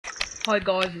Hi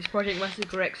guys, it's Project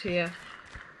Massacre X here,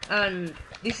 and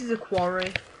this is a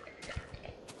quarry.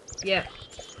 Yeah,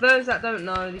 for those that don't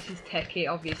know, this is Techie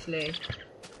obviously,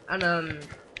 and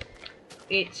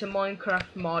it's a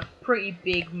Minecraft mod, pretty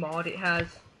big mod. It has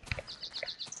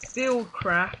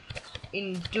Buildcraft,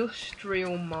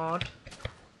 Industrial mod,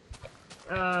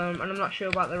 and I'm not sure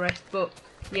about the rest, but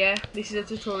yeah, this is a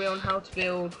tutorial on how to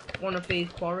build one of these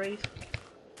quarries.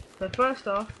 So first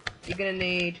off, you're gonna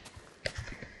need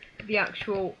the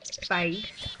actual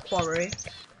base quarry,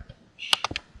 which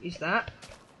is that.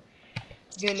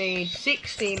 You're gonna need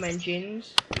 6 steam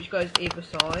engines, which goes either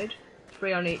side,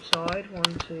 3 on each side, 1,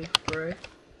 2, 3.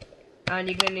 And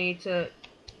you're gonna need to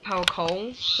power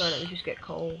coal. So let me just get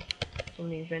coal from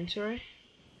the inventory.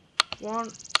 1,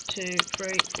 2, 3,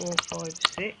 4, 5,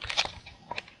 6.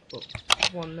 Oh,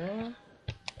 1 there.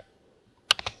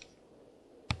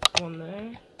 1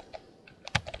 there.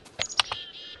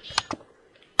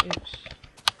 Oops.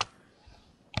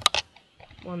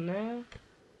 1 there.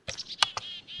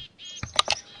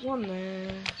 1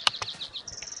 there.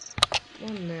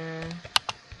 1 there.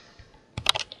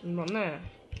 And 1 there.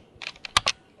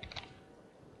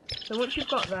 So once you've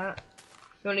got that,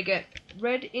 you want to get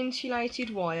red insulated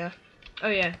wire. Oh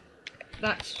yeah,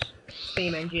 that's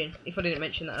steam engine, if I didn't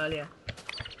mention that earlier.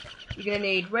 You're going to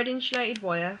need red insulated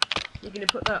wire. You're going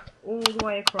to put that all the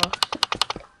way across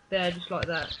there, just like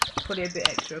that. Put it a bit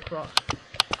extra across.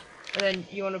 And then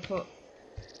you want to put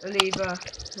a lever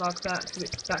like that, so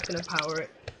that's going to power it.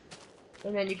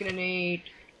 And then you're going to need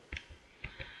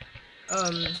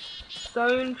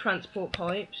stone transport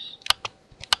pipes.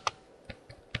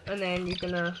 And then you're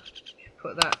going to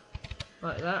put that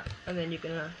like that. And then you're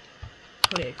going to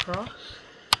put it across.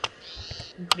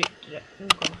 And put it, oh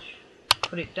gosh,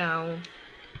 put it down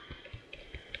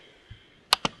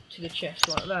to the chest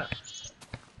like that.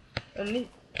 And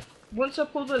once I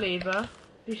pull the lever,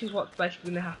 this is what's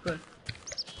basically going to happen.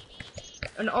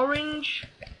 An orange,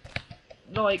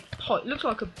 like, pipe, looks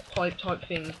like a pipe type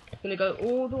thing, going to go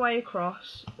all the way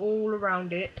across, all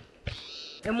around it.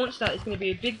 And once that, it's going to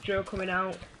be a big drill coming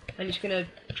out, and it's going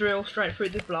to drill straight through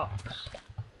the blocks.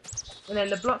 And then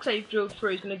the blocks that you've drilled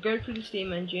through is going to go through the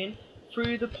steam engine,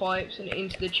 through the pipes, and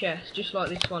into the chest, just like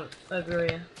this one over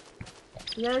here.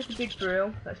 So there's the big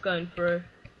drill that's going through.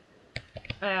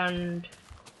 And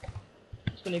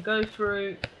it's going to go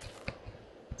through,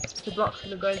 the blocks are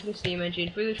going to go into the steam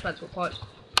engine, through the transport pipes,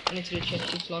 and into the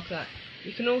chest, just like that.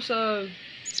 You can also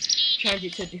change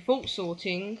it to default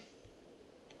sorting,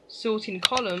 sorting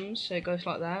columns, so it goes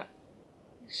like that,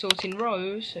 sorting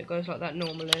rows, so it goes like that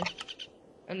normally,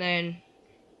 and then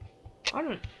I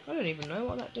don't even know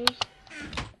what that does,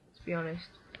 to be honest.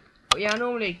 But yeah, I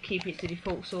normally keep it to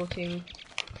default sorting.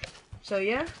 So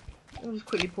yeah, I'll just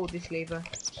quickly pull this lever.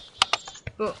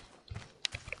 But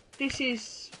this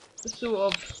is a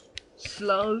sort of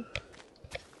slow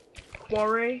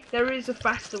quarry. There is a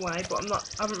faster way, but I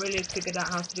haven't really figured out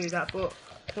how to do that. But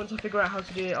once I figure out how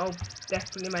to do it, I'll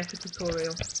definitely make a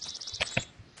tutorial.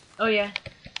 Oh yeah,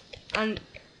 and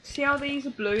see how these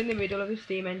are blue in the middle of the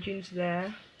steam engines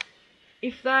there?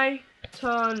 If they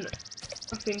turn,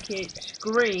 I think it's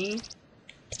green.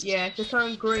 Yeah, if they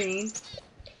turn green,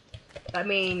 that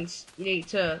means you need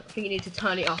to, I think you need to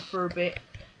turn it off for a bit,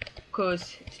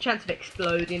 because it's a chance of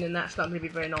exploding, and that's not going to be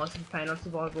very nice if you're playing on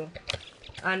survival.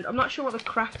 And I'm not sure what the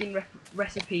crafting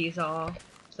recipes are,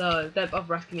 so don't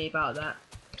bother asking me about that.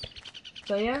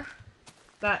 So yeah,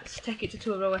 that's Tech It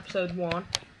Tutorial episode 1.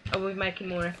 I will be making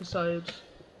more episodes.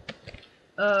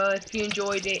 If you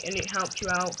enjoyed it and it helped you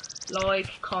out,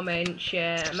 like, comment,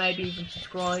 share, maybe even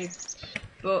subscribe.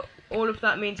 But all of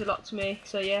that means a lot to me.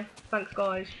 So yeah, thanks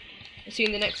guys. I'll see you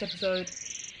in the next episode.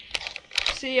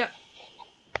 See ya.